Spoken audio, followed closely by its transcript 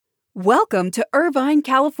Welcome to Irvine,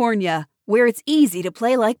 California, where it's easy to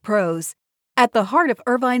play like pros. At the heart of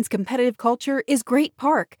Irvine's competitive culture is Great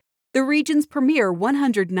Park, the region's premier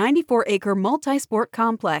 194-acre multi-sport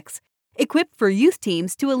complex, equipped for youth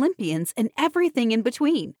teams to Olympians and everything in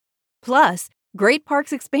between. Plus, Great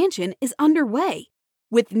Park's expansion is underway.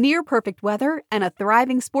 With near-perfect weather and a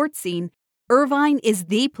thriving sports scene, Irvine is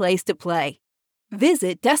the place to play.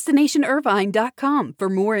 Visit DestinationIrvine.com for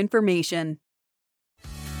more information.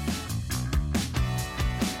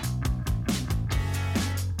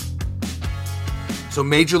 So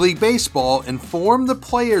Major League Baseball informed the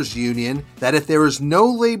Players Union that if there is no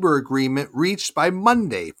labor agreement reached by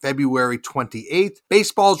Monday, February 28th,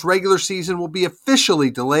 baseball's regular season will be officially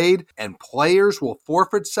delayed and players will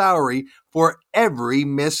forfeit salary for every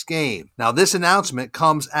missed game. Now, this announcement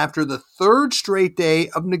comes after the third straight day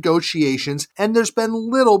of negotiations and there's been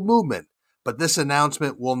little movement. But this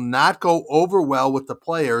announcement will not go over well with the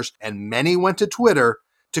players, and many went to Twitter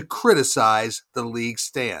to criticize the league's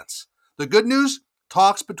stance. The good news?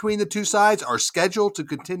 Talks between the two sides are scheduled to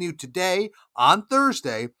continue today on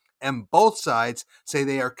Thursday, and both sides say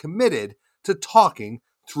they are committed to talking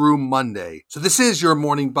through Monday. So this is your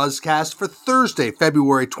morning buzzcast for Thursday,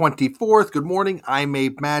 February 24th. Good morning. I'm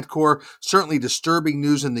Abe Madkour. Certainly disturbing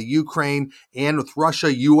news in the Ukraine and with Russia.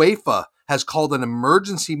 UEFA has called an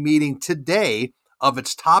emergency meeting today of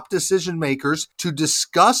its top decision makers to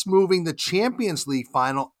discuss moving the Champions League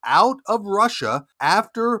final out of Russia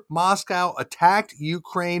after Moscow attacked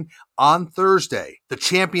Ukraine on Thursday. The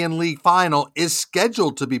Champions League final is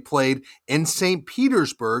scheduled to be played in St.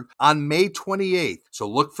 Petersburg on May 28th. So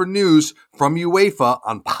look for news from UEFA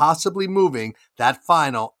on possibly moving that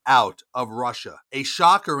final out of Russia. A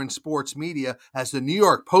shocker in sports media as the New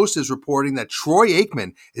York Post is reporting that Troy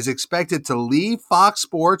Aikman is expected to leave Fox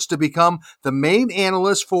Sports to become the main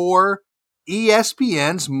analyst for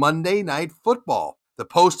ESPN's Monday Night Football. The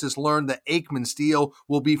Post has learned that Aikman's deal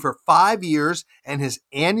will be for 5 years and his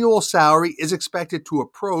annual salary is expected to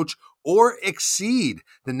approach or exceed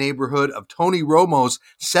the neighborhood of Tony Romo's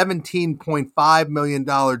 $17.5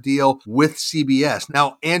 million deal with CBS.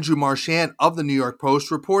 Now, Andrew Marchand of the New York Post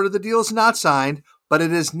reported the deal is not signed, but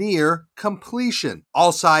it is near completion.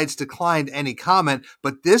 All sides declined any comment,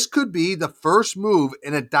 but this could be the first move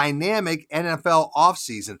in a dynamic NFL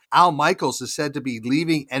offseason. Al Michaels is said to be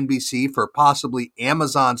leaving NBC for possibly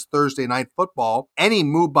Amazon's Thursday Night Football. Any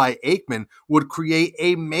move by Aikman would create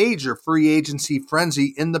a major free agency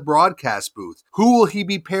frenzy in the broadcast booth. Who will he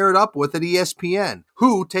be paired up with at ESPN?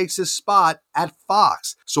 Who takes his spot at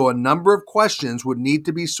Fox? So a number of questions would need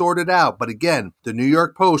to be sorted out. But again, the New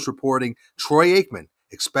York Post reporting Troy Aikman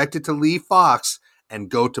expected to leave Fox and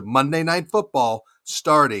go to Monday Night Football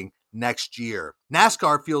starting next year.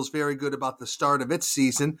 NASCAR feels very good about the start of its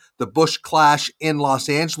season. The Busch Clash in Los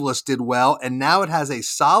Angeles did well, and now it has a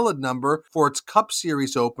solid number for its Cup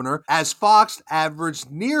Series opener as Fox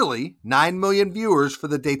averaged nearly 9 million viewers for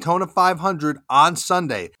the Daytona 500 on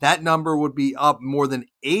Sunday. That number would be up more than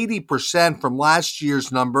 80% from last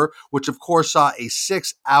year's number, which of course saw a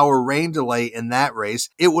 6-hour rain delay in that race.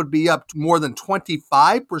 It would be up more than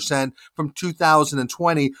 25% from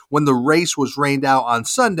 2020 when the race was rained out on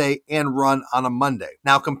Sunday and run on a Monday.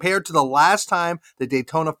 Now, compared to the last time the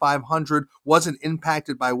Daytona 500 wasn't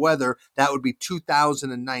impacted by weather, that would be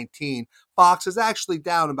 2019, Fox is actually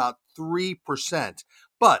down about 3%.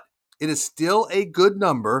 But it is still a good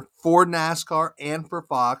number for NASCAR and for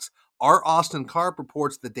Fox. Our Austin Karp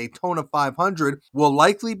reports the Daytona 500 will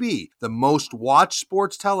likely be the most watched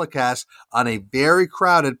sports telecast on a very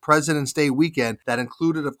crowded President's Day weekend that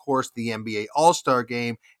included, of course, the NBA All-Star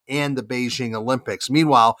Game and the Beijing Olympics.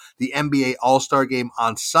 Meanwhile, the NBA All-Star Game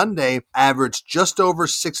on Sunday averaged just over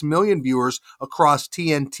 6 million viewers across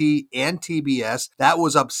TNT and TBS. That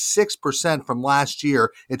was up 6% from last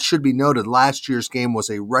year. It should be noted last year's game was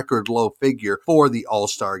a record low figure for the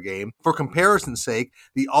All-Star Game. For comparison's sake,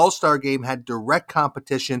 the All-Star Game had direct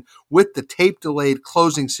competition with the tape-delayed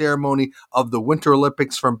closing ceremony of the Winter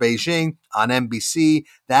Olympics from Beijing on NBC.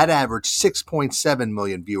 That averaged 6.7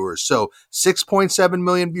 million viewers. So 6.7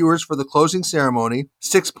 million viewers for the closing ceremony,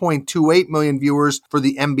 6.28 million viewers for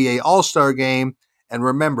the NBA All-Star Game, and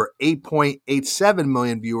remember, 8.87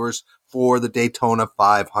 million viewers for the Daytona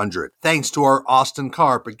 500. Thanks to our Austin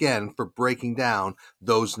Karp again for breaking down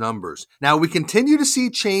those numbers. Now, we continue to see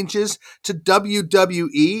changes to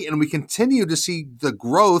WWE, and we continue to see the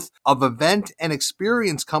growth of event and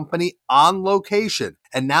experience company On Location.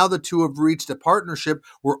 And now the two have reached a partnership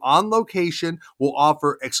where On Location will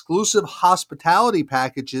offer exclusive hospitality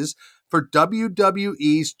packages for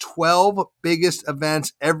WWE's 12 biggest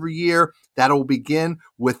events every year. That'll begin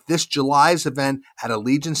with this July's event at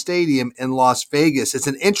Allegiant Stadium in Las Vegas. It's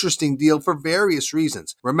an interesting deal for various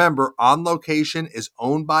reasons. Remember, On Location is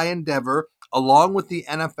owned by Endeavor, along with the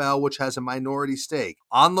NFL, which has a minority stake.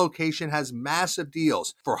 On Location has massive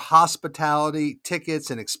deals for hospitality,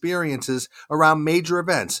 tickets, and experiences around major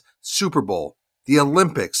events: Super Bowl, the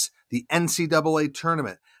Olympics, the NCAA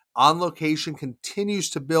tournament. On Location continues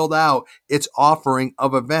to build out its offering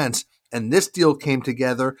of events, and this deal came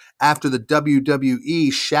together after the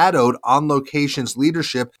WWE shadowed On Location's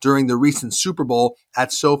leadership during the recent Super Bowl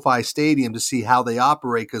at SoFi Stadium to see how they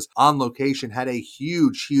operate, because On Location had a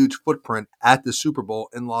huge footprint at the Super Bowl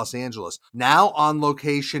in Los Angeles. Now On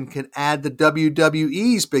Location can add the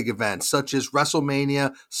WWE's big events such as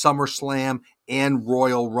WrestleMania, SummerSlam, and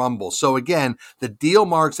Royal Rumble. So again, the deal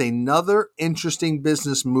marks another interesting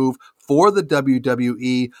business move for the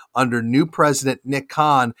WWE under new president Nick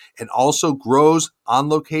Khan, and also grows On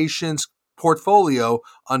Location's portfolio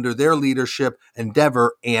under their leadership,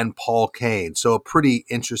 Endeavor and Paul Kane. So a pretty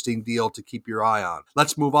interesting deal to keep your eye on.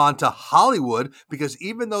 Let's move on to Hollywood, because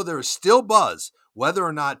even though there is still buzz whether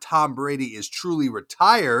or not Tom Brady is truly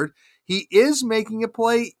retired, he is making a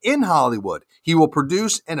play in Hollywood. He will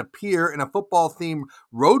produce and appear in a football-themed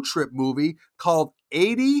road trip movie called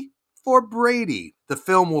 80 for Brady. The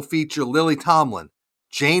film will feature Lily Tomlin,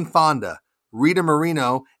 Jane Fonda, Rita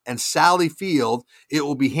Moreno, and Sally Field. It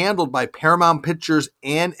will be handled by Paramount Pictures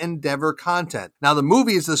and Endeavor Content. Now, the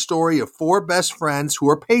movie is the story of four best friends who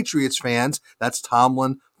are Patriots fans. That's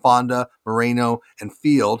Tomlin, Fonda, Moreno, and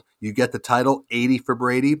Field. You get the title, 80 for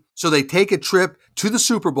Brady. So they take a trip to the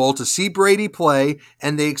Super Bowl to see Brady play,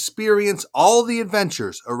 and they experience all the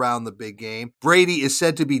adventures around the big game. Brady is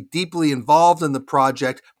said to be deeply involved in the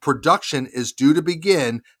project. Production is due to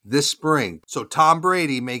begin this spring. So Tom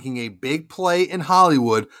Brady making a big play in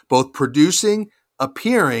Hollywood, both producing,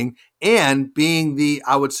 appearing, and being the,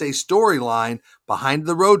 I would say, storyline behind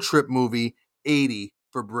the road trip movie, 80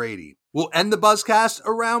 for Brady. We'll end the Buzzcast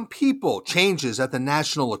around people. Changes at the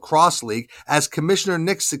National Lacrosse League, as Commissioner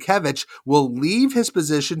Nick Sakiewicz will leave his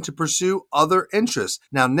position to pursue other interests.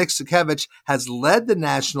 Now, Nick Sakiewicz has led the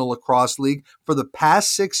National Lacrosse League for the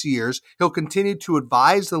past 6 years. He'll continue to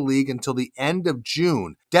advise the league until the end of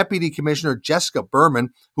June. Deputy Commissioner Jessica Berman,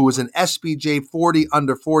 who was an SBJ 40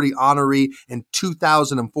 under 40 honoree in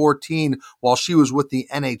 2014 while she was with the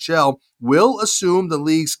NHL, will assume the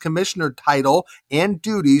league's commissioner title and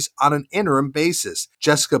duties on an interim basis.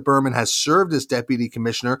 Jessica Berman has served as deputy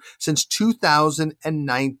commissioner since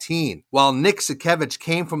 2019. While Nick Sakiewicz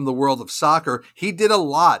came from the world of soccer, he did a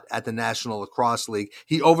lot at the National Lacrosse League.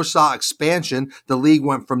 He oversaw expansion. The league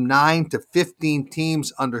went from 9 to 15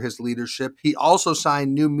 teams under his leadership. He also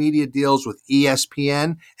signed new media deals with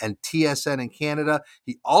ESPN and TSN in Canada.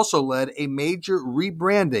 He also led a major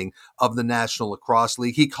rebranding of the National Lacrosse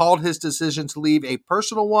League. He called his decision to leave a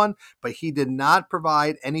personal one, but he did not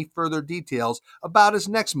provide any further details about his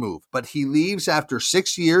next move. But he leaves after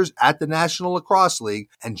 6 years at the National Lacrosse League,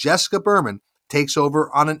 and Jessica Berman takes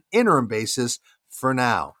over on an interim basis for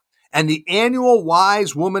now. And the annual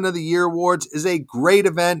Wise Woman of the Year Awards is a great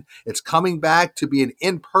event. It's coming back to be an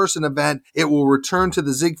in-person event. It will return to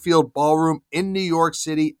the Ziegfeld Ballroom in New York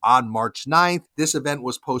City on March 9th. This event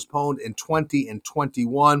was postponed in 2020 and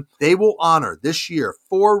 2021. They will honor this year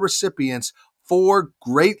 4 recipients, 4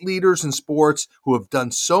 great leaders in sports who have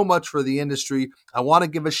done so much for the industry. I want to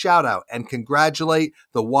give a shout out and congratulate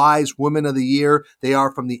the Wise Women of the Year. They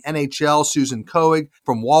are from the NHL, Susan Koenig;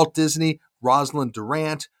 from Walt Disney, Rosalind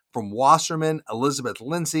Durant; from Wasserman, Elizabeth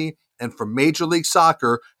Lindsay; and from Major League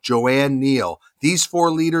Soccer, Joanne Neal. These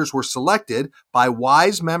 4 leaders were selected by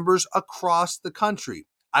Wise members across the country.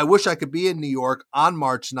 I wish I could be in New York on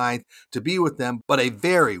March 9th to be with them, but a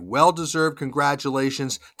very well-deserved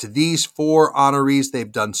congratulations to these 4 honorees.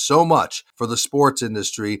 They've done so much for the sports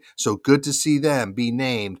industry, so good to see them be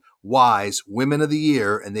named Wise Women of the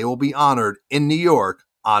Year, and they will be honored in New York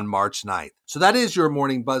on March 9th. So that is your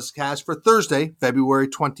morning Buzzcast for Thursday, February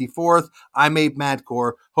 24th. I'm Abe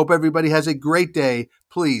Madkour. Hope everybody has a great day.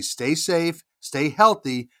 Please stay safe, stay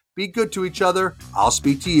healthy, be good to each other. I'll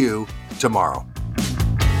speak to you tomorrow.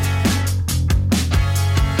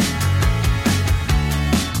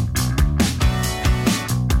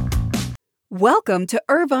 Welcome to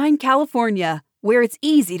Irvine, California, where it's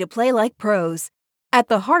easy to play like pros. At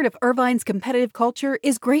the heart of Irvine's competitive culture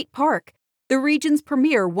is Great Park, the region's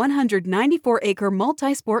premier 194-acre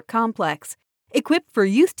multi-sport complex, equipped for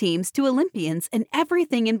youth teams to Olympians and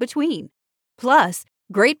everything in between. Plus,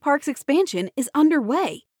 Great Park's expansion is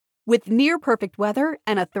underway. With near-perfect weather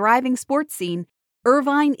and a thriving sports scene,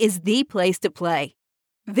 Irvine is the place to play.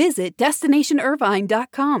 Visit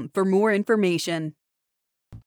DestinationIrvine.com for more information.